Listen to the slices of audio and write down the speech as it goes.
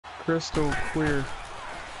Crystal clear.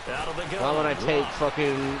 Why would I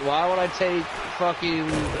take fucking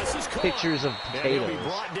pictures of potatoes?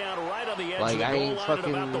 Like, I ain't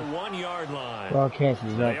fucking... Broadcast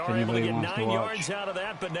is up if They are able to anybody get wants to 9 watch. yards out of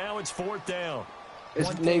that, but now it's 4th down.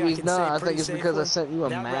 Maybe it's not. I think it's because I sent you a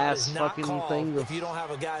mass fucking thing. If you don't have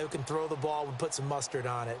a guy who can throw the ball and put some mustard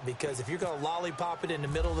on it, because if you're going to lollipop it in the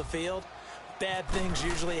middle of the field, bad things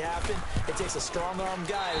usually happen. It takes a strong-arm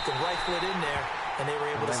guy who can rifle it in there, and they were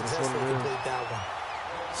able to successfully complete that one.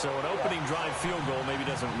 So an opening drive field goal maybe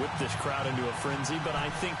doesn't whip this crowd into a frenzy, but I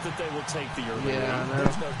think that they will take the early lead.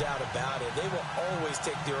 There's no doubt about it. They will always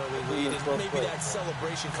take the early lead, and maybe that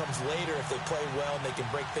celebration comes later if they play well and they can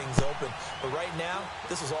break things open. But right now,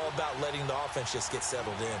 this is all about letting the offense just get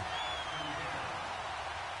settled in.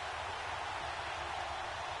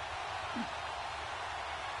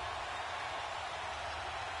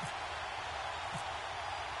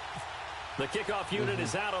 The kickoff unit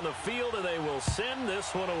is out on the field, and they will send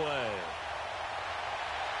this one away.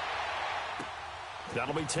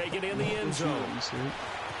 That'll be taken in the end zone.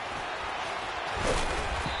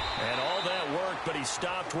 And all that work, but he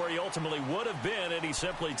stopped where he ultimately would have been, and he's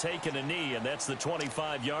simply taken a knee, and that's the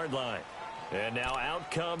 25-yard line. And now out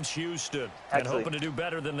comes Houston, and hoping to do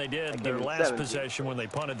better than they did their last possession when they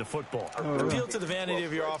punted the football. Appeal to the vanity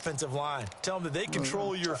of your offensive line. Tell them that they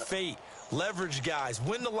control your fate. Leverage guys.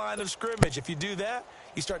 Win the line of scrimmage. If you do that,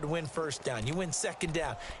 you start to win first down. You win second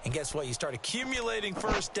down. And guess what? You start accumulating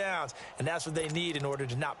first downs, and that's what they need in order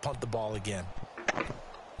to not punt the ball again.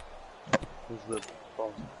 Who's the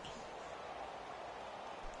ball?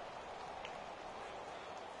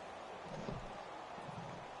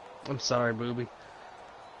 I'm sorry, Boobie.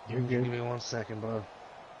 You're good. Give me 1 second, bud.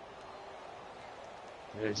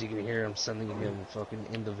 As you can hear, I'm sending him a fucking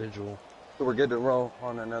individual. So we're good to roll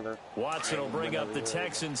on another. Watson will bring up the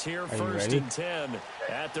Texans here, 1st and 10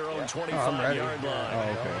 at their own 25-yard line.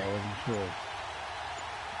 Oh, okay.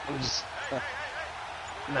 I wasn't sure.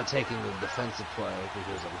 I'm not taking the defensive play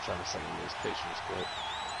because I'm trying to send him these pictures quick.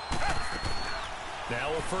 Now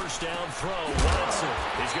a first down throw. Watson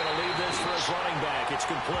is going to leave this for his running back. It's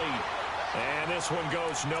complete. And this one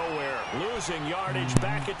goes nowhere. Losing yardage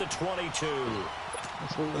back at the 22.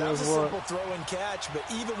 That was a simple throw and catch, but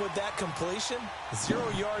even with that completion, 0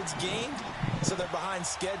 yards gained, so they're behind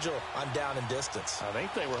schedule on down and distance. I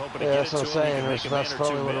think they were hoping to get it to him. That's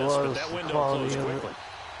probably what it was. But that window closed quickly.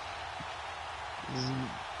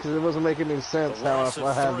 Because it wasn't making any sense how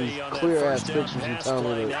I have these clear-ass pictures and tell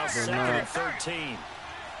me that they're not. 13.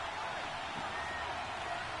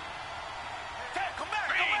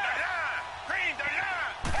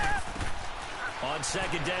 On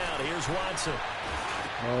second down, here's Watson.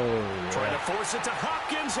 Trying to force it to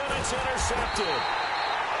Hopkins, and it's intercepted.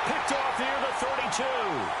 Picked off near the 32.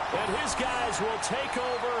 And his guys will take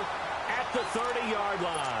over at the 30-yard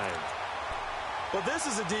line. Well, this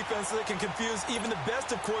is a defense that can confuse even the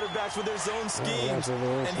best of quarterbacks with their zone schemes.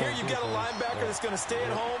 And here you've got a linebacker that's going to stay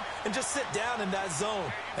at home and just sit down in that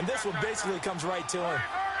zone. And this one basically comes right to him.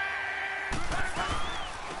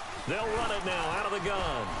 They'll run it now out of the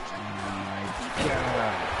gun.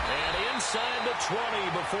 And inside the 20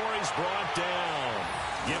 before he's brought down.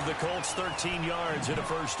 Give the Colts 13 yards and a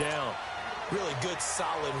first down. Really good,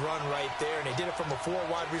 solid run right there. And they did it from a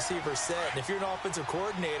 4-wide receiver set. And if you're an offensive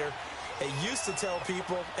coordinator, they used to tell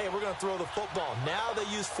people, hey, we're going to throw the football. Now they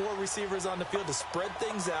use 4 receivers on the field to spread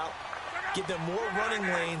things out, give them more running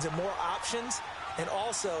lanes and more options. And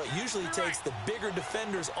also, it usually takes the bigger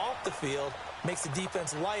defenders off the field, makes the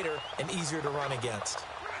defense lighter and easier to run against.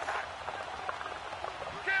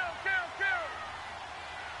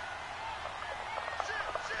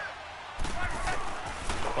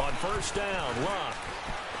 On first down, Luck.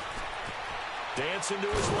 Dancing to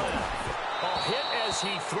his left. A hit as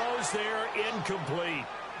he throws there, incomplete.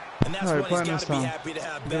 And that's what he's got to be happy to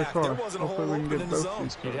have back. There wasn't a hole open in the zone.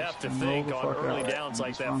 You'd have to think on early downs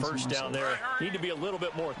like that, first down there, need to be a little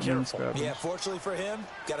bit more careful. Yeah, fortunately for him,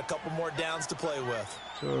 got a couple more downs to play with.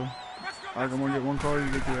 So, I'm going to get one call, you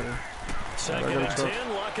get the other. Second and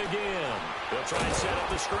 10, Luck again. He'll try and set up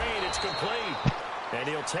the screen. It's complete. And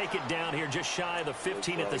he'll take it down here just shy of the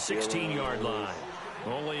 15 at the 16-yard line.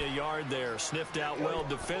 Only a yard there. Sniffed out well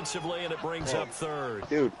defensively, and it brings up third.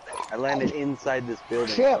 Dude, I landed inside this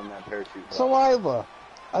building from that parachute. Bro. Saliva.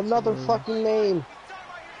 Another fucking name.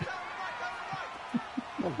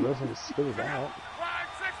 I'm Griffin to spit it out.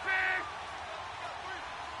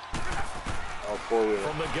 Oh, four-wheeler.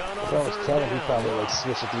 From the gun on third down. He probably like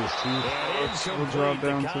switch it to his teeth. We'll drop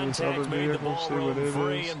down to this other vehicle, see what it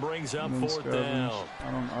is, and brings up and then fourth down.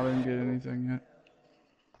 I didn't get anything yet.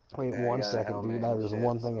 Wait 1 second, dude. That was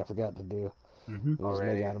one thing I forgot to do. Was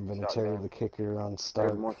make Adam Vinatieri the kicker on start.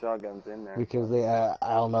 There's more shotguns in there. Because they, I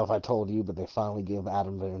don't know if I told you, but they finally gave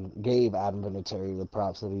Adam Vinatieri the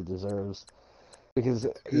props that he deserves. Because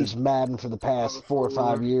each Madden for the past 4 or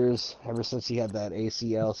 5 years, ever since he had that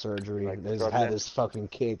ACL surgery, has had his fucking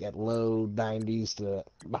kick at low 90s to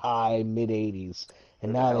high mid 80s,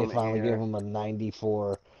 and now they finally give him a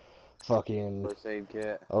 94 fucking first aid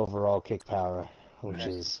kit overall kick power, which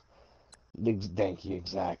is thank you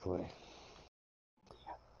exactly.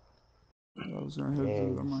 I was gonna head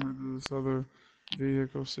to, I'm gonna head to this other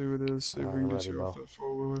vehicle, see what it is, see if we can get you off that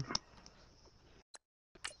 4-wheeler.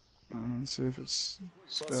 See if it's.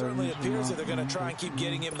 Well, it certainly appears that they're going to try and keep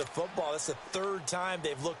getting him the football. That's the 3rd time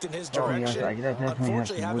they've looked in his direction.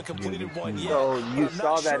 Unfortunately, haven't completed one yet. So you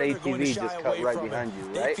saw that ATV just cut right behind you,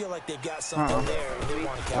 right? They feel like they've got something there, and they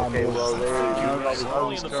want to count. Okay, well,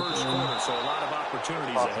 early in the first quarter, so a lot of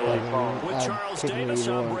opportunities ahead. With Charles Davis,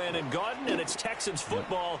 I'm Brandon Gaudin, and it's Texans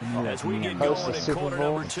football as we get going in quarter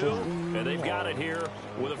number 2, and they've got it here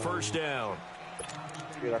with a first down.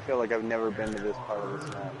 Dude, I feel like I've never been to this part of this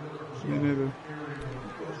map. Me neither.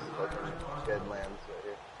 Dead lands right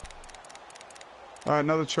here. Alright,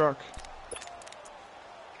 another truck.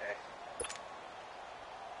 Okay.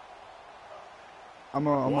 I'm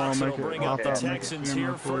gonna make it. Bring up the Texans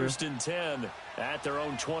here, 1st and 10 at their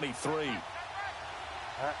own 23.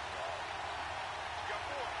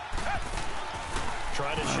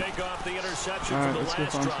 Trying to shake off the interception from the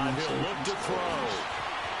last drive. He'll look to throw.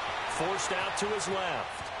 Forced out to his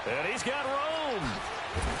left. And he's got room.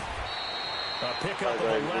 A pickup of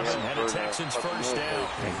 11 and a Texans first down.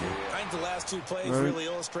 I think the last 2 plays really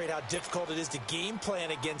illustrate how difficult it is to game plan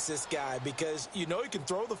against this guy because you know he can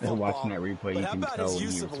throw the football. Watching that replay, but how about his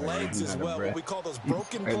use of legs as well? What we call those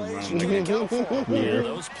broken plays. You can't account for them. Yeah,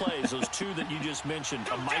 those plays, those 2 that you just mentioned,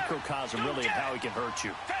 a microcosm really of how he can hurt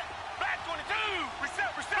you.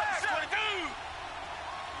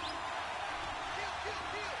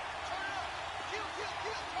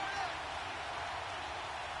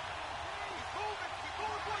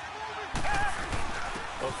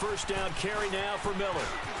 A first down carry now for Miller.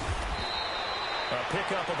 A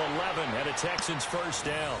pickup of 11 and a Texans first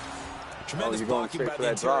down. Tremendous blocking by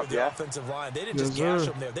the interior of the offensive line. They didn't just gash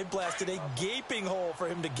him there. They blasted a gaping hole for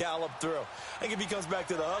him to gallop through. I think if he comes back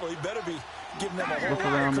to the huddle, he better be giving them a whole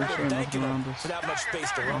lot of credit and thanking him for that much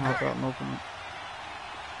space to run. I'll hop out and open it.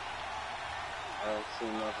 I don't see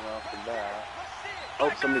nothing off the bat.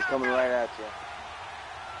 Oh, somebody's coming right at you.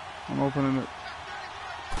 I'm opening it.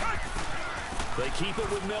 They keep it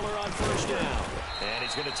with Miller on first down. And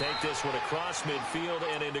he's going to take this one across midfield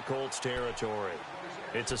and into Colts territory.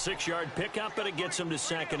 It's a 6-yard pickup, and it gets him to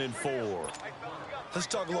 2nd and 4. Let's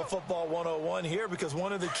talk a little football 101 here because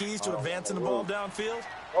one of the keys to advancing the ball downfield,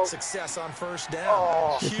 success on first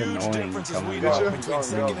down. Huge difference as we know between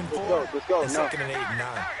 2nd and 4 and 2nd and 8 and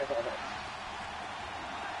 9.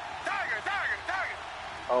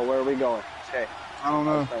 Oh, where are we going? Okay. I don't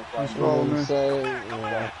know. Just follow me.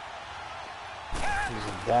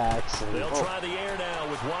 They'll try the air now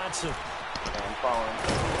with Watson. I'm following.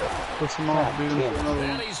 Push him off, beat him to another one.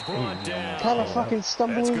 And he's brought down. What kind of fucking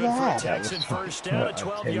stumble is that? Texan first down, a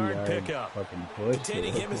 12-yard pickup.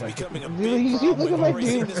 Containing him is becoming a Dude, big you problem. look like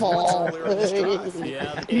dude fall.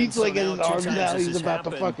 Yeah, He's like his now arms out. He's about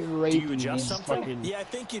to fucking rape Do you him. adjust something? Fucking... Yeah, I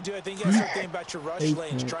think you do. I think you have something about your rush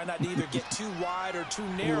lanes. Try not to either get too wide or too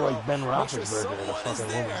narrow. Like Ben Make sure Roethlisberger in a someone is fucking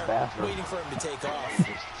woman's there bathroom. waiting for him to take off.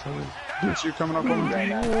 Bitch, you coming up on me?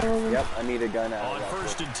 Yep, I need a gun out. On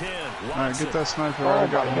 1st and 10. Alright, get that sniper. Oh I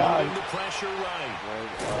got my him. God. The pressure right.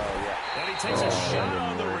 Yeah. And he takes a shot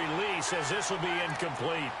on the release as this will be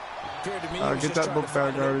incomplete. Appeared to me Get that book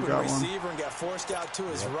bag. I already got one. Receiver and got forced out to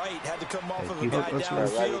his right. Had to come off of a guy That's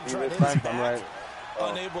downfield, trying to hit his back.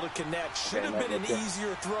 Oh. Unable to connect. Should have been an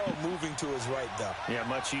easier throw moving to his right, though. Yeah,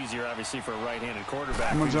 much easier, obviously, for a right-handed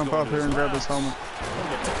quarterback. I'm gonna jump up here and grab his helmet.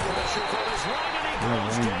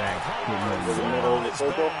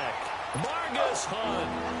 Margus Hunt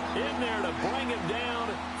in there to bring him down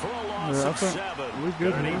for a loss of 7. We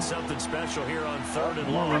good, They man. need something special here on 3rd and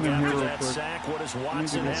I'm long running here after real that quick. sack. What does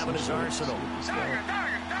Watson have in his arsenal?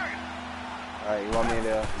 Alright, you want me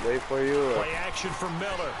to wait for you? Or? Play action for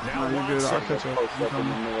Miller. No, Now you're good. I'll Watson. catch up. Post I'm up in the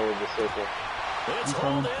coming. middle of the circle. It's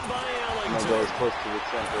hauled in by I'm gonna go as Ellington. close to the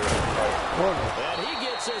center. And he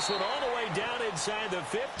gets this one all the way down inside the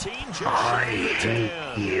 15, just shy of the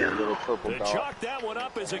 10. Little purple To dot. chalk that one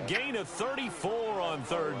up as a gain of 34 on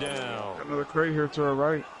 3rd down. Got another crate here to our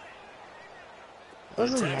right. The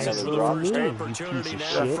Doesn't Texans matter. with the first You opportunity piece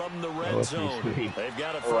now of shit. from the red zone. They've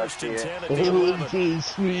got a Oh, I 1st see and it. 10 at the 11. Okay,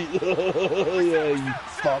 sweet. Yeah, you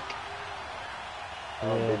fuck.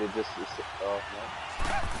 Oh, Yeah. did it just... Oh, no.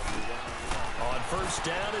 On first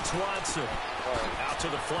down, it's Watson. Out to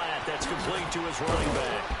the flat. That's complete to his running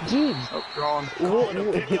back. Jeez. Oh, gone. Calling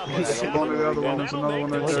a pickup of I'm going to the other one. There's another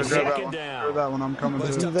one right there. Grab that one. Grab that one. I'm coming Well,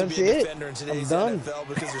 it's to. tough to be a That's it. defender in today's I'm done. NFL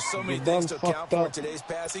because there's so many I'm things done, to account fucked for in up. today's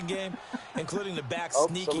passing game, including the back Oh,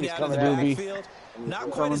 sneaking somebody's out of the coming at me. backfield. Not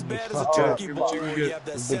quite Coming. as bad as a Fucked up. turkey ball What you where get? you have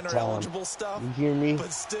that Big center-eligible stuff, You hear me?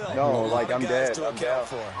 but still, No, a lot like, of I'm guys dead. to I'm account down.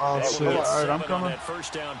 for. Oh, They shit. will get All right, 7 I'm on coming. that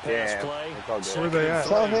first down pass Yeah, play. it's all good. Where they at?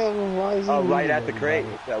 Tell him why is he Oh, right leaving at the crate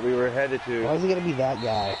everybody? that we were headed to. Why is he gonna be that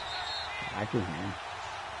guy? I can hear.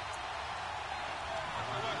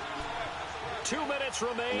 2 minutes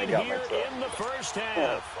remain got here myself. in the first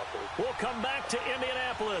half. We'll come back to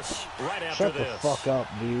Indianapolis right after Shut the this. fuck up,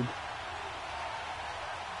 dude.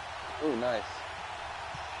 Ooh, nice.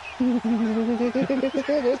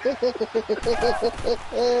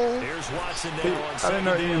 Here's Watson now on I didn't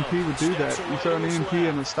know second down. EMP would do that. You throw an EMP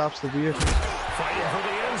and it stops the vehicle. Fighting for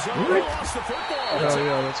the end zone. They lost the football. Oh,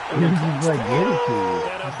 yeah, that's cool. This is what give it to you.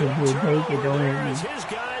 And a This big is what take it, turnover don't there hit me. as his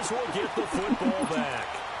guys will get the football back.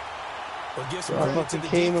 Well, give some I credit to fucking the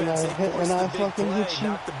came and defense. I They hit forced and the I big fucking play, hit you.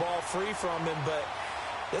 knocked the ball free from him, but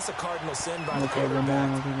that's a cardinal sin by the I think I'm on. quarterback.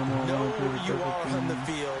 I think I'm on. Know where you are on the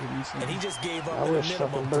field, and he just gave up I at a wish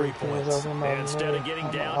minimum fucking 3 Bird King was points. over my Instead of getting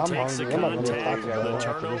down, takes the hungry. I'm not gonna contact. talk about The it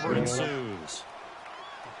after this turnover game. ensues.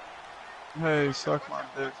 Hey, suck my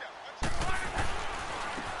dick.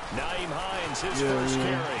 Naeem Hines, his Yeah, first yeah,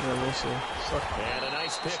 carry. yeah, we'll see. Suck my And a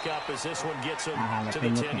nice pickup as this one gets him to the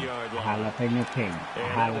Jalapeno king. 10-yard line. Jalapeno king.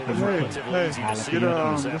 And that one was Jalapeno relatively Hey, easy to hey, see. get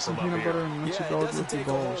That get some from up peanut here. butter and mix Yeah, your it dog doesn't with your take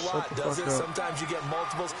a whole balls. Shut lot, the does fuck it? up. Sometimes you get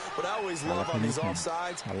multiples, but I always love on these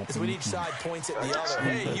offsides is when each side points at the other.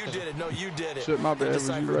 Hey, you did it. No, you did it. Shit, my They bad. Was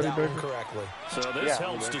you deciphered ready, that one Baker? correctly. So this Yeah,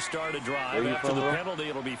 helps I'm to start a Where drive. you After from, the bro? penalty,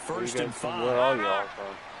 it'll be first Where and you guys from? 5. Where all y'all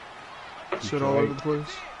from? Shit all over the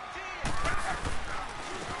place.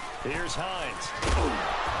 Here's Hines.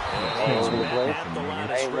 All over the place? At the line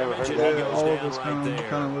of I ain't never scrimmage, heard and that. he Yeah, goes all of down us right kind of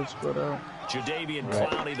there. live spread out. Jadavian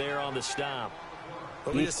Clowney there on the stop.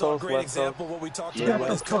 But we East just saw a Coast, great West Coast. example of what we talked Yeah, about what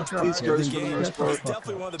with his the coach fuck up? prior East to the Coast for the game. most He's part.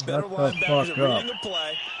 definitely one of the better Shut the linebackers fuck at reading up. a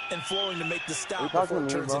play and flowing to make the You stop talking before to it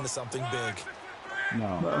me, turns bro? into something big.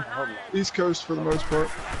 No. No. East Coast for the most part.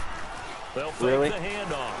 They'll fake Really? the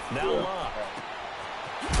handoff. Now Locke.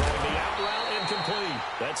 Throwing the out route incomplete.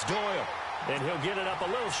 That's Doyle. And he'll get it up a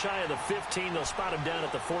little shy of the 15. They'll spot him down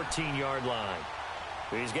at the 14-yard line.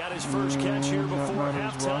 He's got his first catch here that before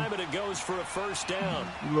matters, bro. halftime, and it goes for a first down.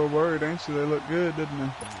 You a little worried, ain't you? They look good, didn't they?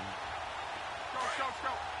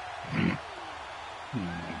 Oh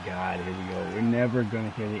my God, here we go. We're never going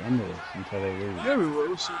to hear the end of this until they lose. Yeah, we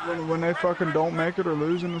will. See when they fucking don't make it or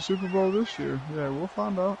lose in the Super Bowl this year. Yeah, we'll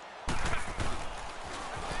find out.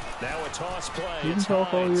 Now a toss play. You can It's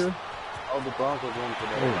talk all Hines. year. Oh, the Broncos won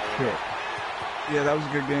today. Oh, shit. Yeah, that was a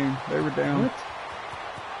good game. They were down. What?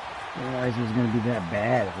 I didn't realize it was going to be that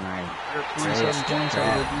bad when I... They got 27 points out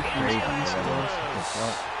of their defense.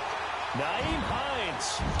 Naeem Hines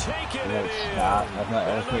taking it in. Stop. I thought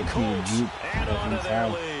And the LKT Colts juke add on to their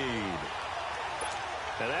inside. lead.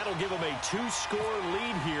 And that'll give them a 2-score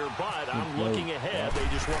lead here, but I'm looking ahead. They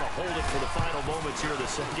just want to hold it for the final moments here of the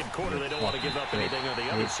second quarter. They don't want to give up anything on the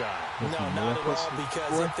other side. No, not at all,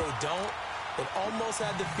 because if they don't, it almost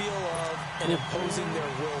had the feel of an imposing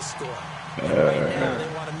their will score. And right now,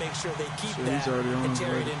 they want to make sure they keep So that he's already on and his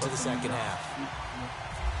carry way it to into the second half.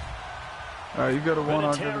 All right, you got a one.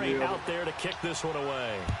 I'll go to Vinatieri the other. out there to kick this one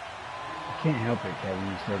away. Can't help it, Kevin.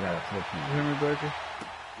 You still got to flip me. You hear me, Baker?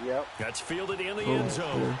 Yep. That's fielded in the Oh, end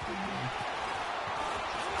zone. yeah.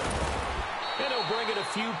 And he'll bring it a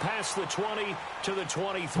few past the 20 to the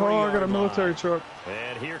 23. Oh, I got a military truck.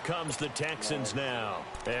 And here comes the Texans now.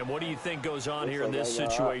 And what do you think goes on here in this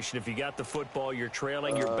situation? If you got the football, you're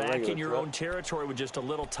trailing, you're back in your own territory with just a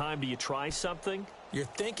little time. Do you try something? You're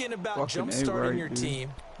thinking about Fucking jump-starting A-right, your dude. team,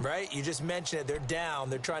 right? You just mentioned it. They're down.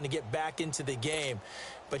 They're trying to get back into the game.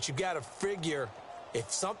 But you got to figure, if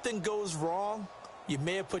something goes wrong, you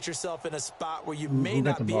may have put yourself in a spot where you may got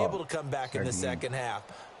not the be ball? able to come back in the second half.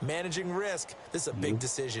 Managing risk, this is a big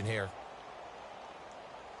decision here.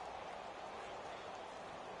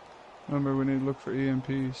 Remember, we need to look for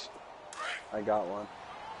EMPs. I got one.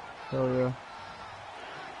 Hell yeah.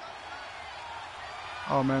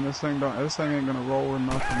 Oh man, this thing ain't gonna roll or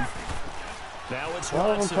nothing. Now it's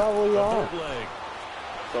Well, Watson. probably a are. bootleg.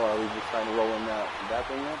 So are we just trying to roll in that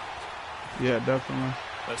thing then? Yeah, definitely.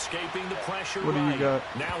 Escaping the pressure What do you right. got?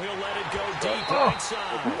 Now he'll let it go deep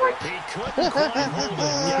outside. He couldn't quite hold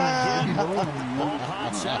it yet again. Ball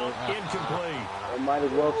pops out, incomplete. It might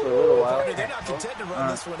as well for a little while. Partner, they're not content to run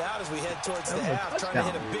this one out as we head towards the half, trying to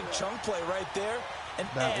hit a big chunk play right there. and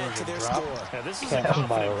That add was to a their drop. score. Now, this is a Catch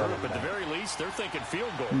by a confident running group. At the back. very least, they're thinking field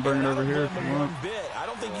goal. You can bring it I over don't here blame if you them want. one bit. I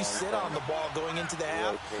don't think you sit on the ball going into the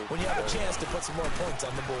half when you have a chance to put some more points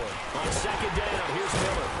on the board. On second down, here's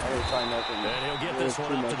Miller. And he'll get this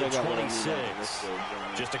one up to the 26.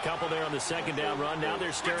 Just a couple there on the second down run. Now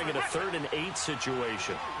they're staring at a 3rd and 8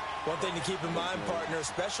 situation. One thing to keep in mind, partner,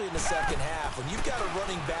 especially in the second half, when you've got a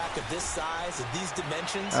running back of this size, of these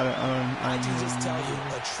dimensions, I can just tell you,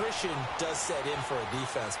 attrition does set in for a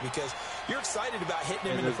defense because you're excited about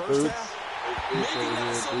hitting him in the first half. Maybe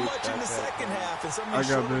not so much in the second half, and some of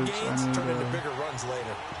these shorter gains turn into bigger runs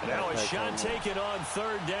later. Now a shot taken on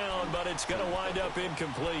 3rd down, but it's going to wind up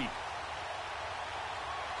incomplete.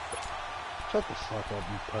 Shut the fuck up,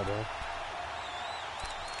 you putter.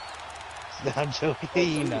 I'm joking,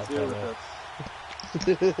 you know, putter.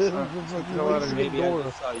 Maybe I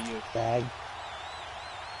just saw you. Bag.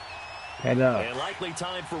 Head up. And likely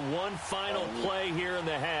time for one final play here in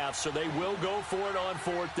the half, so they will go for it on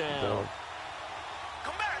 4th down.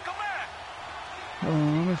 Come back, come back.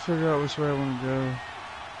 Let me figure out which way I want to go.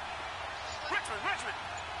 Richmond.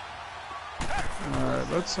 Alright,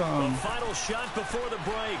 let's The final shot before the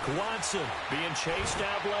break. Watson being chased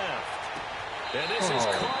out left. And this is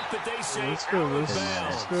caught, but they say let's go out of this.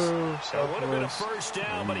 bounds. Let's go It would have been a southwest. 1st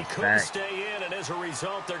down, but he couldn't stay in, and as a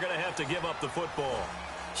result, they're going to have to give up the football.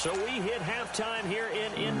 So we hit halftime here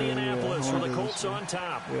in Indianapolis with the Colts on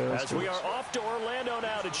top. As we are off to Orlando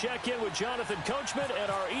now to check in with Jonathan Coachman and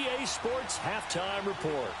our EA Sports halftime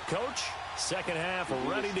report. Coach, second half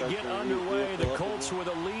ready to get underway. The Colts with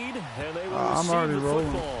a lead, and they will receive the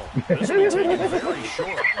football. This will be taken very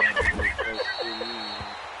short.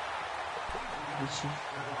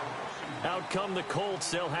 Out come the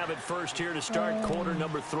Colts. They'll have it first here to start quarter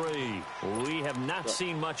number 3. We have not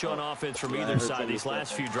seen much on offense from either side. These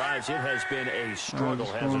last few drives, it has been a struggle,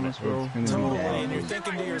 hasn't it? Totally, and you're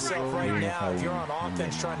thinking to yourself right now, if you're on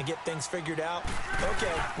offense trying to get things figured out,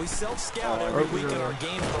 okay, we self-scout every week in our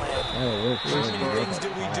game plan. How many things do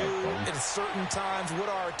we do at certain times? What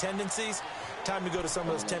are our tendencies? Time to go to some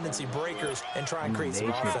of those tendency breakers and try and create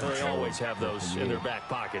some offense. They always have those in their back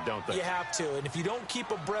pocket, don't they? You have to, and if you don't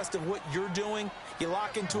keep abreast of what you're doing, you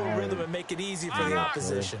lock into a rhythm and make it easy for the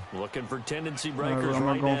opposition. Looking for tendency breakers I'm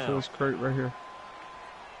right going now. for this crate right here.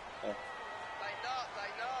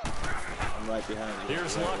 I'm right behind you.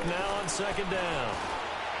 Here's Luck now on second down.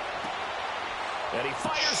 And he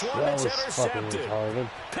fires one That that's was fucking intercepted. retarded.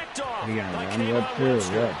 Picked off You gotta by run it up Kayvon too.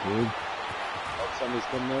 Webster. What, dude? Somebody's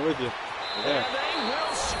coming there with you. And they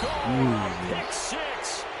will score a pick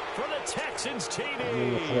 6 for the Texans TD.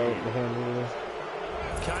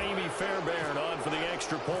 Kaimi Fairbairn on for the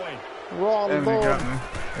extra point. And he got me.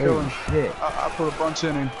 Kill him. Shit. I put a bunch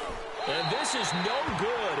in him. And this is no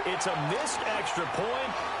good. It's a missed extra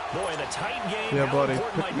point. Boy, the tight game. Yeah, How buddy.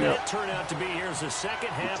 important might Yeah. that turn out to be here as the second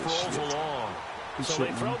half rolls along? So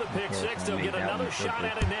they throw the pick 6. They'll get another shot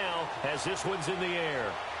at it now as this one's in the air.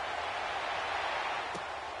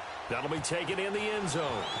 That'll be taken in the end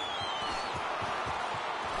zone.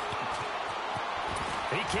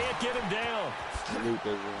 He can't get him down.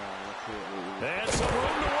 That's some room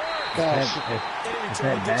to work. If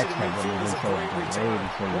that backside would have been so delayed and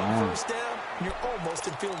so long, First down, you're almost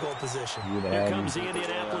in field goal position. you would have Here had comes the me.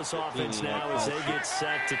 Indianapolis offense now as they get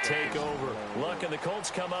set to take over. Luck and the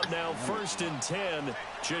Colts come up now 1st and 10,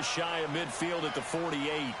 just shy of midfield at the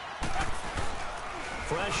 48.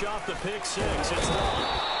 Fresh off the pick 6, it's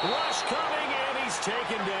Luck. Rush coming, and he's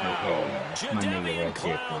taken down. Jadeveon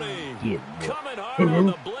Clowney coming hard on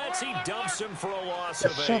the blitz. He dumps him for a loss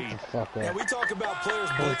of 8. And we talk about players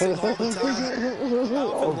blitzing all the time. I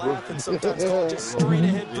often laugh and sometimes call it just straight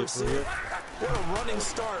ahead pursuit. What a running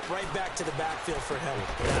start right back to the backfield for him.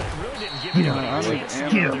 Really didn't give you I any need chance to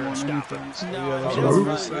ammo get on there and stop it. things. No, Yeah, I that's mean, what I it's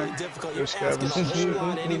was really saying. difficult. You're Just asking a scavenging. whole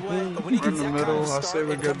lot anyway, but when he We're in gets the that kind middle. of I start say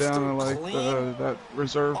we and go comes down to through like clean, that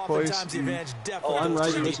reserve place. oftentimes the advantage definitely I'm goes right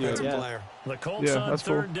to the with you, defensive yeah. player. The Colts Yeah, on that's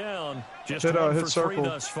cool. 3rd down. Just Hit, 1 hit for 3 circle.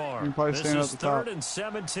 thus far. You can probably This stand is at the top. 3rd and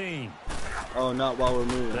 17. Oh, not while we're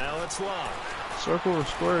moving. Now it's Luck. Circle or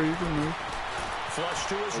square, you can move. Flush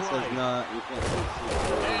to his It says right. not. You can't.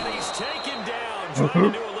 And he's taken down.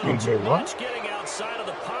 Trying to do a little too much, getting outside of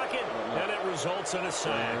the pocket, and it results in a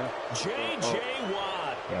sack. J.J.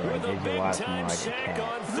 Watt with a big-time sack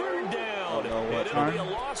on 3rd down. And it'll be a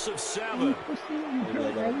loss of 7.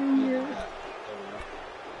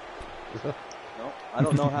 No, I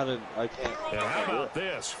don't know how to. I can't. And how about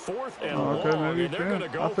this? 4th and Oh, okay, long, maybe you and they're going to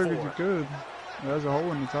can. go I for figured you it. could. There's a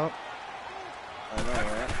hole in the top. I know,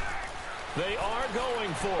 right? They are going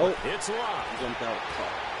for Oh. it. It's Luck. Jumped out.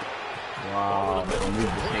 Wow, Over the middle move the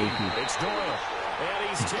complete. safety. It's Doyle. And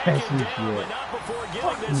he's taken down, but not before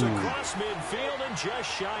getting this across midfield and just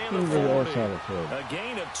shy of the 40. A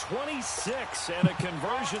gain of 26 and a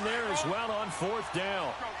conversion there as well on 4th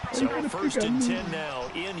down. So a 1st and 10 now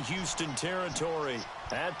in Houston territory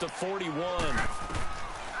at the 41.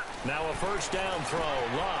 Now a 1st down throw.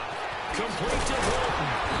 Locke. Complete to Hilton.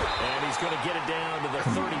 And he's going to get it down to the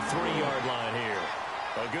 33-yard line here.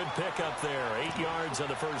 A good pickup there. 8 yards on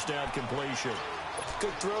the 1st down completion.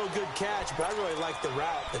 Good throw, good catch, but I really like the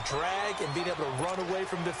route. The drag and being able to run away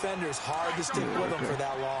from defenders. Hard to stick with them for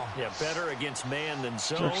that long. Yeah, better against man than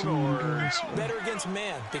zone, or better against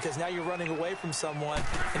man, because now you're running away from someone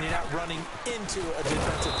and you're not running into a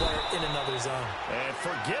defensive player in another zone. And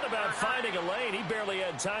forget about finding a lane. He barely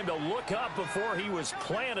had time to look up before he was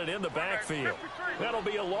planted in the backfield. That'll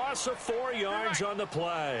be a loss of 4 yards on the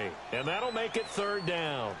play, and that'll make it 3rd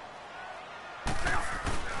down.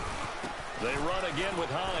 They run again with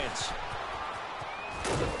Hines.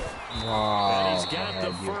 Wow. And he's got the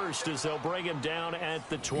 1st as they'll bring him down at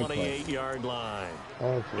the 28-yard line.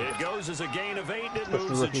 It goes as a gain of 8, and it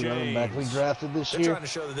moves the chains. We drafted this year. They're trying to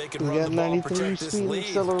show that they can run the ball, protect this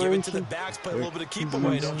lead, give it to the backs, play a little bit of keep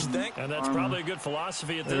away, don't you think? And that's probably a good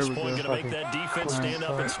philosophy at this point, going to make that defense stand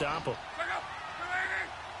up and stop them.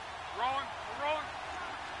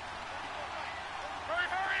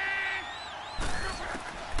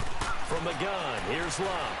 From the gun, here's Locke.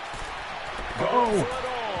 Going for it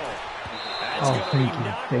all. That's going to be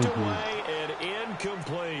knocked away and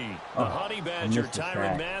incomplete. The Honey Badger,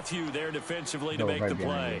 Tyrann Mathieu there defensively to make the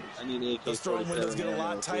play. Those throwing windows get a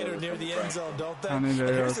lot tighter near the end zone, don't they? I need And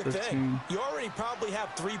here's the 15. thing. You already probably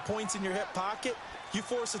have 3 points in your hip pocket. You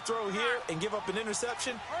force a throw here and give up an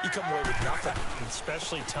interception, you come away with nothing.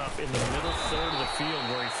 Especially tough in the middle third of the field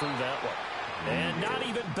where he threw that one. And not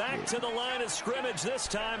even back to the line of scrimmage this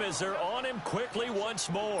time as they're on him quickly once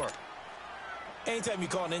more. Anytime you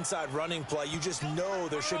call an inside running play, you just know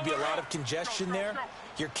there should be a lot of congestion there.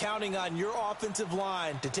 You're counting on your offensive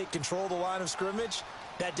line to take control of the line of scrimmage.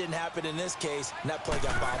 That didn't happen in this case, and that play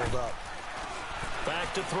got bottled up.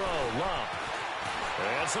 Back to throw, Locke.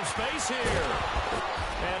 And some space here.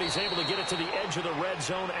 And he's able to get it to the edge of the red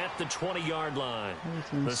zone at the 20-yard line.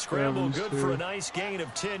 The scramble good for a nice gain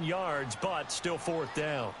of 10 yards, but still 4th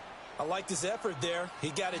down. I like this effort there.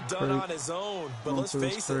 He got it done on his own. But let's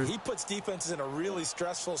face it, he puts defenses in a really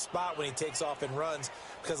stressful spot when he takes off and runs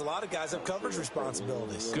because a lot of guys have coverage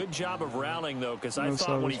responsibilities. Good job of rallying, though, because I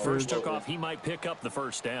thought when he first took off, he might pick up the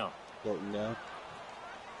 1st down. No.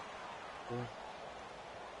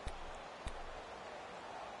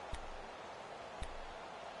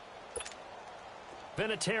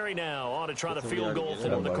 Vinatieri now on to try the field goal for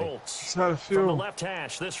the Colts. It's not a From field. the left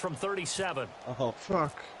hash, this from 37. Oh,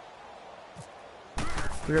 fuck.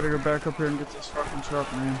 We gotta go back up here and get this fucking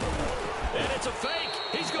truck, man. And it's a fake.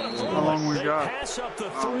 He's going to throw How long it. we They got? pass up the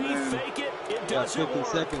 3, fake it. It doesn't 50 work.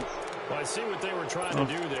 seconds. Well, I see what they were trying to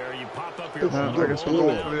do there. You pop up your I guess we'll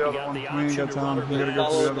go for the other one. We ain't got time. We gotta go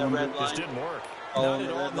for the other one. It just didn't work. Not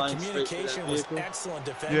at all. The communication was excellent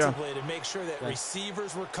defensively to make sure that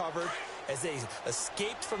receivers were covered as they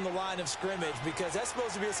escaped from the line of scrimmage, because that's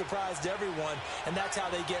supposed to be a surprise to everyone, and that's how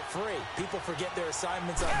they get free. People forget their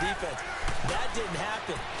assignments on defense. That didn't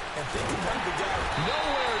happen. And think about the guy.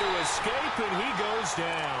 Nowhere to escape, and he goes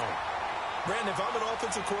down. Brandon, if I'm an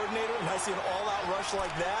offensive coordinator and I see an all-out rush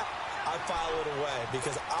like that, I file it away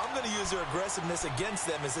because I'm going to use their aggressiveness against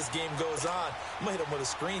them as this game goes on. I'm going to hit them with a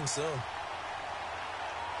screen soon.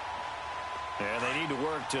 And they need to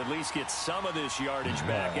work to at least get some of this yardage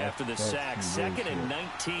back after the sack. 2nd and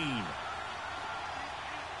 19.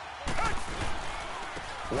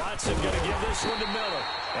 Watson going to give this one to Miller.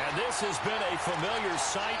 And this has been a familiar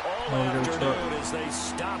sight all afternoon as they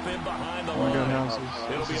stop him behind the line.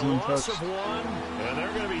 It'll be a loss of 1, and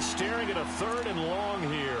they're going to be staring at a 3rd and long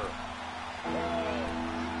here.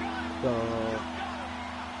 So,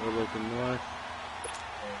 we're looking north.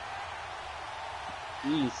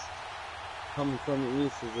 East. Coming from the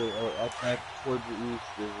east is a attack towards the east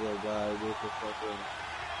is a guy with a fucking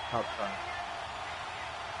top side.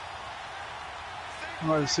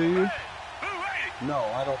 Oh, I see you? No,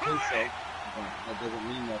 I don't think so. That doesn't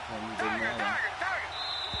mean nothing. It doesn't matter.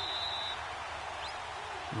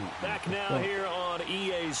 Back now here on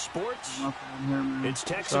EA Sports. Here, It's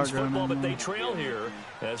Texans football, but they trail here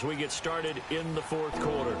as we get started in the 4th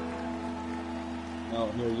quarter.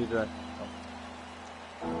 No, here, you drive.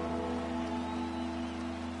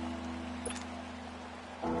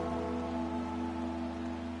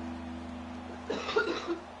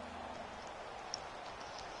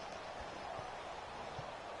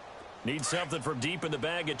 Need something from deep in the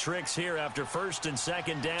bag of tricks here after first and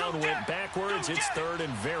second down went backwards. It's third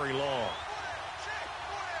and very long.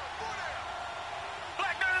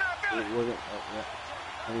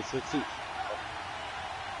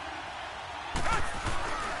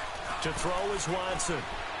 To throw is Watson.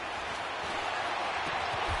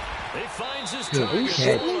 He finds his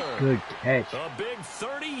target. Good catch. A big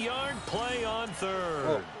 30-yard play on third.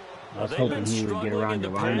 Oh. I was They've hoping been he would get struggling around in the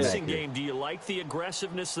the passing linebacker. game. Do you like the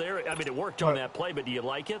aggressiveness there? I mean, it worked on that play, but do you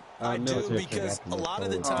like it? I do, because a lot of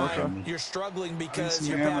the time you're struggling because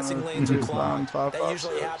your passing lanes are clogged. That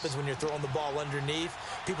usually happens when you're throwing the ball underneath.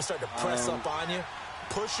 People start to press up on you.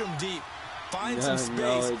 Push them deep. Find some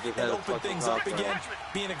space and open things up again.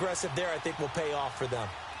 Being aggressive there, I think, will pay off for them.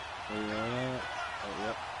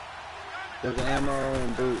 Yep. There's ammo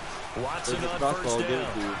and boots. Watson on first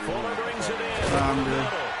down. Fuller brings it in. I'm good.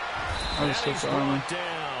 I just took the armor.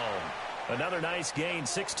 Down. Another nice gain,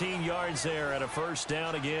 16 yards there at a first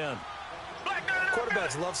down again.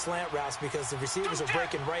 Quarterbacks love slant routes because the receivers are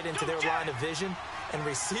breaking right into their line of vision, and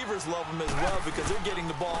receivers love them as well because they're getting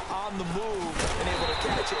the ball on the move and able to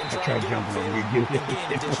catch it and try to get upfield and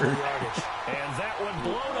gain additional yardage. And that one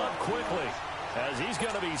blown up quickly as he's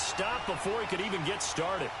going to be stopped before he could even get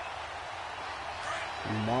started.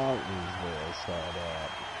 Martinsville saw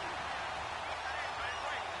that.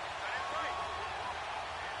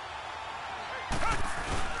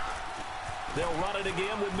 They'll run it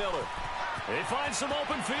again with Miller. He finds some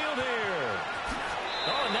open field here.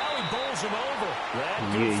 Oh, and now he bowls him over. That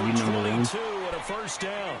good for 22 and a first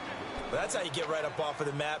down. That's how you get right up off of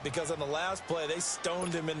the mat, because on the last play, they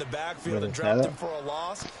stoned him in the backfield and dropped him for a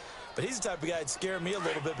loss. But he's the type of guy that scared me a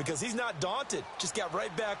little bit because he's not daunted. Just got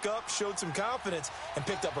right back up, showed some confidence, and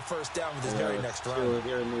picked up a first down with his very next run.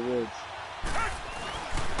 Here in the woods.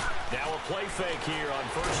 Now a play fake here on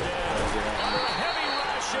first down. A heavy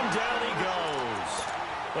rush, and down he goes.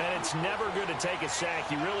 And it's never good to take a sack.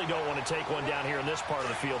 You really don't want to take one down here in this part of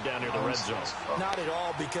the field, down near the red zone. Not at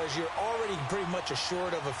all, because you're already pretty much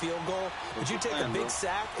assured of a field goal. But you take a big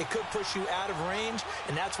sack, it could push you out of range,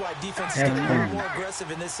 and that's why defense is getting a little more aggressive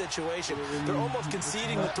in this situation. They're almost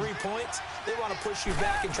conceding the 3 points. They want to push you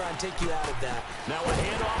back and try and take you out of that. Now a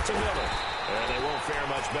handoff to Miller. And they won't fare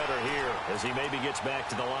much better here as he maybe gets back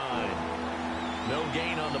to the line. No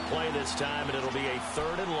gain on the play this time, and it'll be a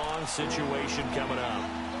third and long situation coming up.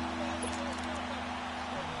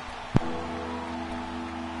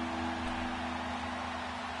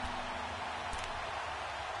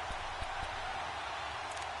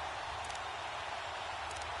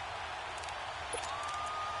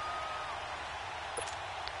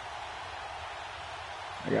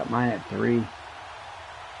 I got mine at 3.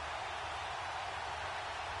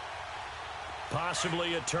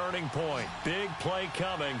 Possibly a turning point. Big play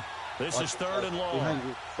coming. This is third and long. Behind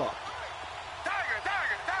you. Fuck.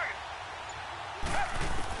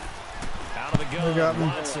 Out of the gun,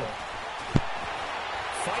 Watson.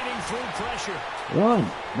 Fighting through pressure.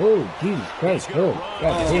 Run. Move. Jesus Christ. Go.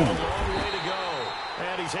 God damn. A long way to go.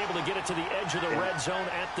 And he's able to get it to the edge of the red zone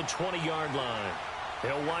at the 20-yard line.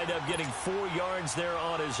 He'll wind up getting 4 yards there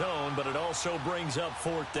on his own, but it also brings up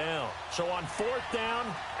fourth down. So on fourth down,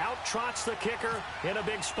 out trots the kicker in a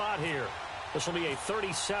big spot here. This will be a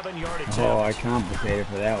 37-yard attempt. Oh, I compensated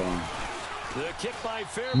for that one. The kick by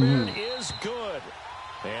Fairbairn is good.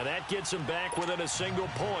 And that gets him back within a single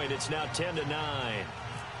point. It's now 10-9.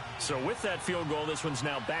 So with that field goal, this one's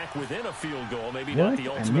now back within a field goal. Maybe not the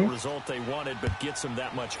ultimate result they wanted, but gets them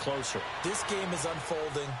that much closer. This game is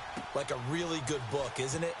unfolding like a really good book,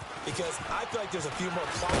 isn't it? Because I feel like there's a few more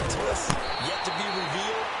plot twists yet to be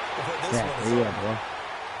revealed before this one is over.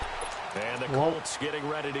 And the Colts getting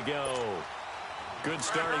ready to go. Good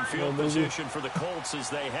starting field position for the Colts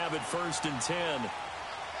as they have it first and 10.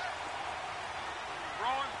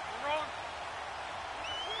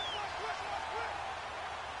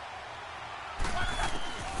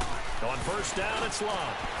 On first down, it's Locke.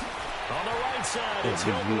 On the right side, it's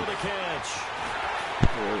Hilton with a catch.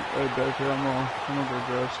 Hey, Dakfoo, I'm gonna go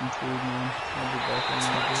grab some food, man. I'll be back in a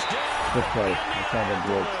little bit. Good play. Let's have a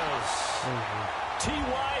blitz.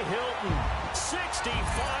 T.Y. Hilton, 65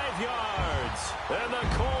 yards. And the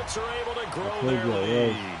Colts are able to grow their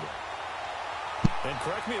lead. And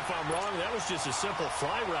correct me if I'm wrong, that was just a simple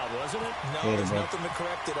fly route, wasn't it? No, there's nothing to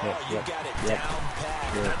correct at all. You got it down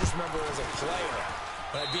pat. I just remember as a player,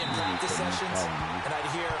 when I'd be in practice sessions and I'd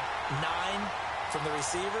hear 9 from the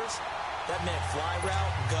receivers, that meant fly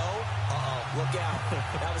route, go, look out.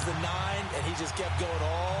 That was the 9, and he just kept going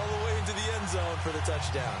all the way into the end zone for the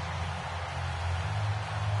touchdown.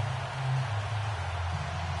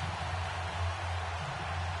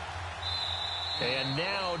 And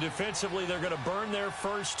now, defensively, they're going to burn their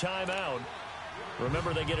first timeout.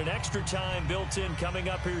 Remember, they get an extra time built in coming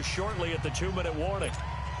up here shortly at the 2-minute warning.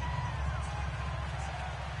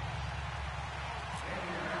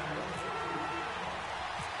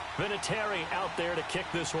 Vinatieri out there to kick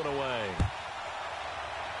this one away.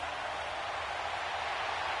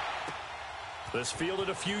 This fielded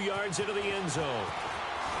a few yards into the end zone.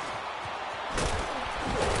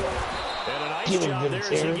 And a nice job there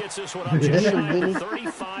as he gets this one up just shy of the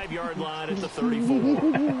 35-yard line at the 34.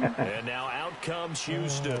 And now out comes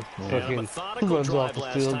Houston. And a methodical drive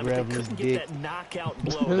last time, but they couldn't get that knockout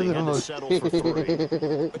blow. They had to settle for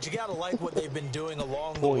 3. But you got to like what they've been doing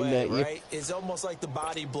along the way, right? It's almost like the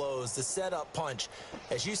body blows, the setup punch.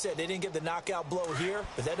 As you said, they didn't get the knockout blow here,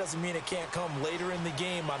 but that doesn't mean it can't come later in the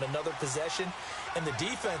game on another possession. And the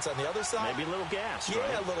defense on the other side, maybe a little gas, yeah,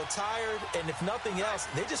 right? A little tired. And if nothing else,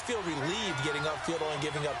 they just feel relieved getting upfield only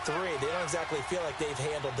giving up 3. They don't exactly feel like they've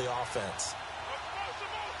handled the offense.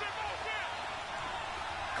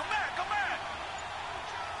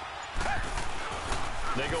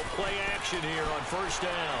 They go play action here on first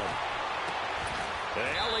down.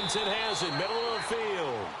 And Ellington has it, middle of the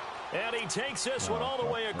field. And he takes this one all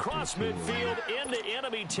the way across midfield into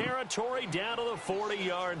enemy territory down to the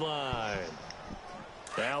 40-yard line.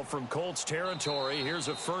 Now from Colts territory, here's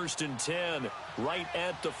a 1st and 10 right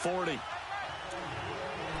at the 40.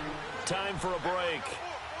 Time for a break.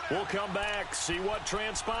 We'll come back, see what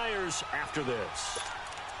transpires after this.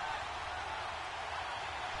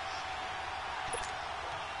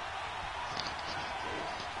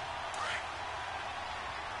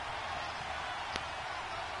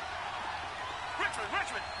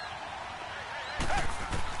 Richmond.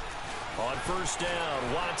 On first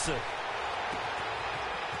down, Watson.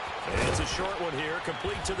 And it's a short one here,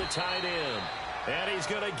 complete to the tight end. And he's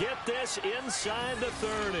going to get this inside the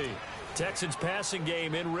 30. Texans passing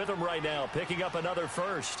game in rhythm right now, picking up another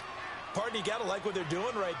first. Pardon, you got to like what they're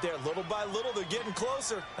doing right there. Little by little, they're getting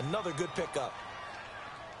closer. Another good pickup.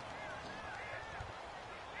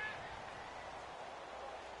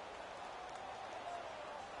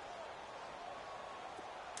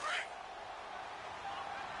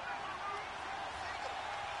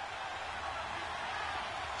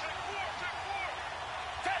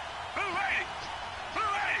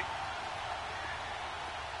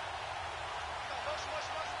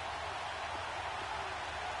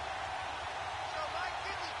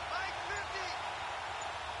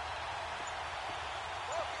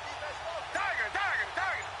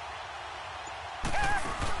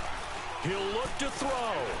 He'll look to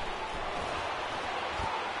throw.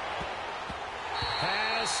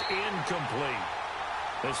 Pass incomplete.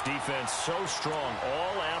 This defense so strong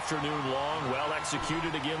all afternoon long. Well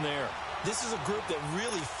executed again there. This is a group that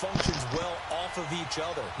really functions well off of each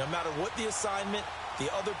other. No matter what the assignment,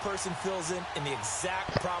 the other person fills in the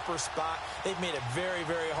exact proper spot. They've made it very,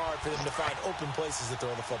 very hard for them to find open places to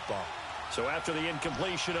throw the football. So after the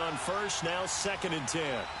incompletion on first, now 2nd and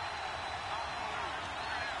 10.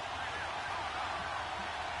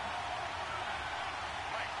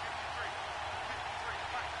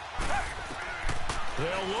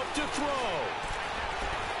 They'll look to throw.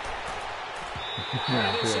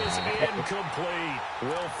 And this is incomplete.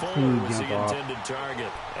 Will Fuller was the intended target.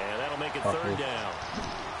 And that'll make it 3rd down.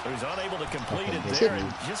 So he's unable to complete it there. And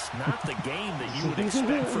just not the game that you would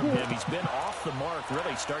expect from him. He's been off the mark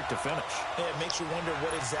really start to finish. Yeah, it makes you wonder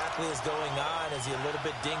what exactly is going on. Is he a little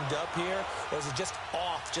bit dinged up here? Or is it just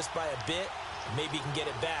off just by a bit? Maybe he can get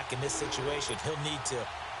it back in this situation. He'll need to.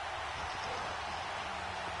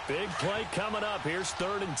 Big play coming up. Here's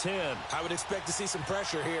 3rd and 10. I would expect to see some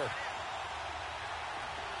pressure here.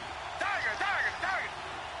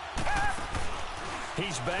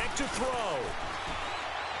 He's back to throw.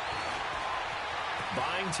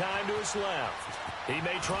 Buying time to his left. He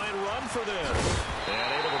may try and run for this.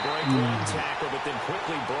 And able to break one tackle, but then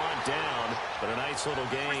quickly brought down. But a nice little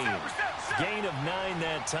gain. Gain of 9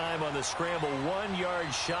 that time on the scramble. 1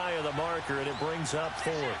 yard shy of the marker, and it brings up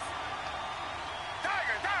 4th.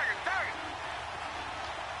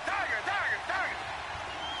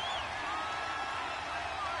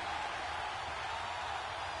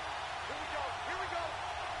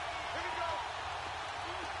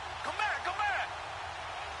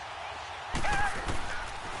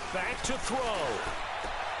 Back to throw.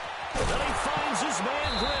 Then he finds his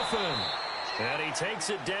man Griffin. And he takes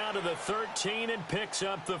it down to the 13 and picks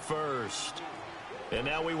up the first. And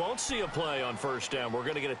now we won't see a play on first down. We're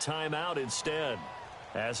going to get a timeout instead,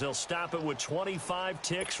 as he'll stop it with 25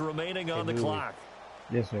 ticks remaining on the clock.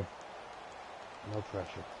 Yes, sir. No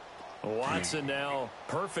pressure. Watson now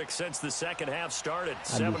perfect since the second half started.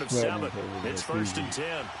 7 of 7. It's 1st and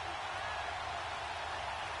 10.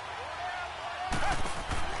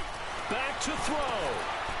 Back to throw.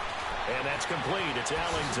 And that's complete. It's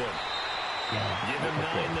Ellington. Give him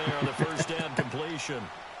 9 there on the first down completion.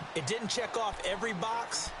 It didn't check off every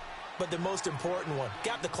box, but the most important one.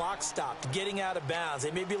 Got the clock stopped, getting out of bounds.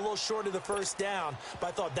 They may be a little short of the first down, but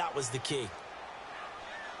I thought that was the key.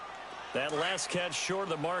 That last catch short of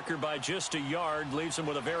the marker by just a yard leaves him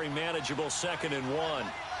with a very manageable 2nd and 1.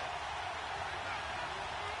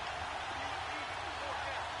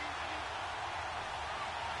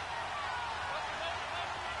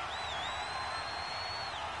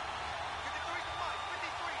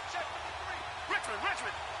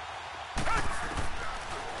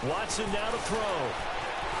 Watson now to throw.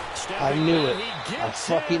 I knew it. I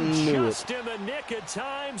fucking knew it. Just in the nick of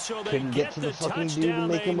time, so they couldn't get to the fucking dude and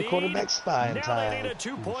make him a quarterback spy in time. Now they need a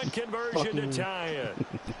 2-point conversion to tie it.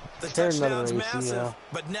 The touchdown's massive,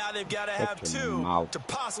 but now they've got to have 2 to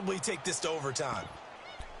possibly take this to overtime.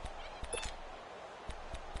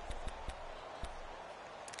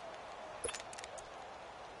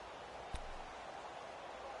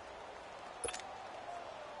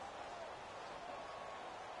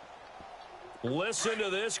 Listen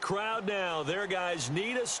to this crowd now. Their guys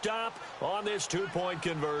need a stop on this 2-point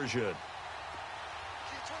conversion.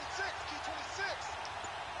 Key 26, key 26.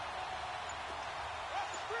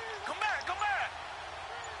 Come back, come back.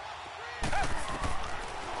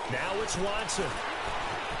 Now it's Watson.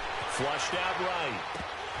 Flushed out right.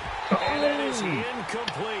 And that is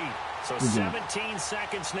incomplete. So 17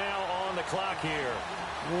 seconds now on the clock here.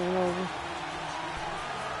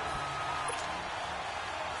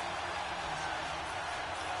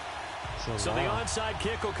 So the onside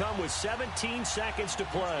kick will come with 17 seconds to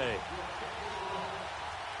play.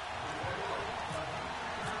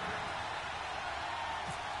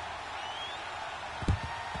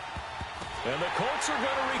 And the Colts are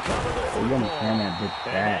going to recover the football. And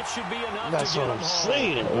that should be enough to get them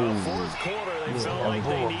home. In the fourth quarter, they felt like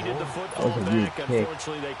they needed the football back.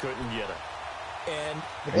 Unfortunately, they couldn't get it. And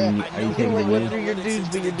you went through your dudes,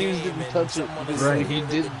 but your dudes didn't touch it. Right, he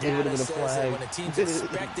did. It would have been a flag. When a team's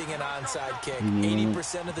expecting an onside kick,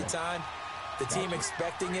 80% of the time, the team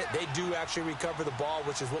expecting it, they do actually recover the ball,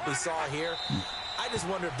 which is what we saw here. I just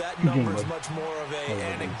wonder if that number is much more of an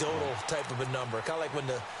anecdotal type of a number. Kind of like when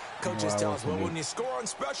the coaches tell us, well, when you score on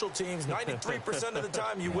special teams, 93% of the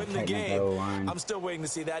time you win the game. I'm still waiting to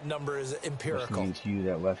see that number is empirical. You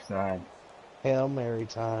that left side. Hail Mary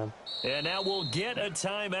time. And now we'll get a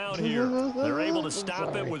timeout here. They're able to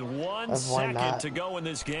stop it with 1 second to go in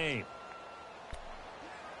this game.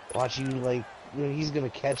 Watch you, like, he's going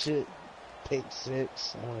to catch it, pick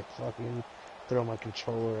 6. I want to fucking throw my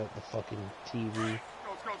controller at the fucking TV.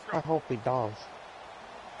 I hope he does.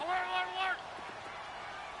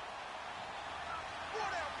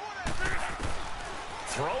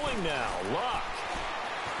 Throwing now, Luck.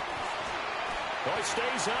 Boy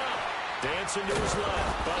stays up. Dancing to his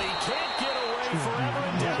left, but he can't get away forever,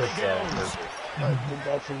 and down he goes. I did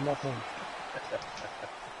that for nothing.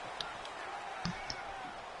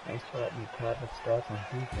 Nice shot, you Travis Scott on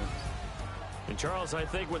defense. And Charles, I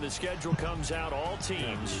think when the schedule comes out, all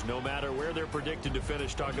teams, no matter where they're predicted to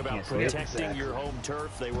finish, talk about protecting your home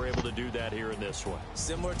turf. They were able to do that here in this one.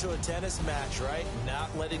 Similar to a tennis match, right?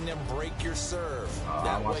 Not letting them break your serve.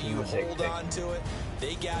 That way you hold on to it.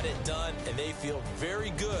 They got it done, and they feel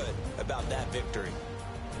very good about that victory.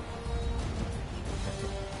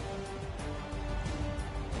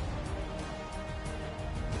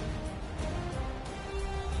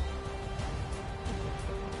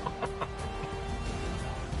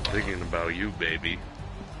 Thinking about you, baby.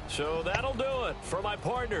 So that'll do it for my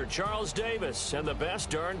partner, Charles Davis, and the best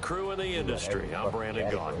darn crew in the industry. I'm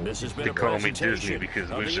Brandon Gaughan. This has been a presentation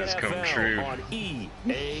because of the wishes come NFL true. on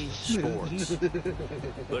EA Sports.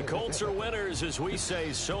 The Colts are winners as we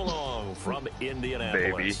say so long from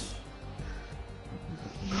Indianapolis.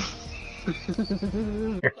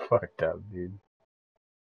 Baby. You're fucked up, dude.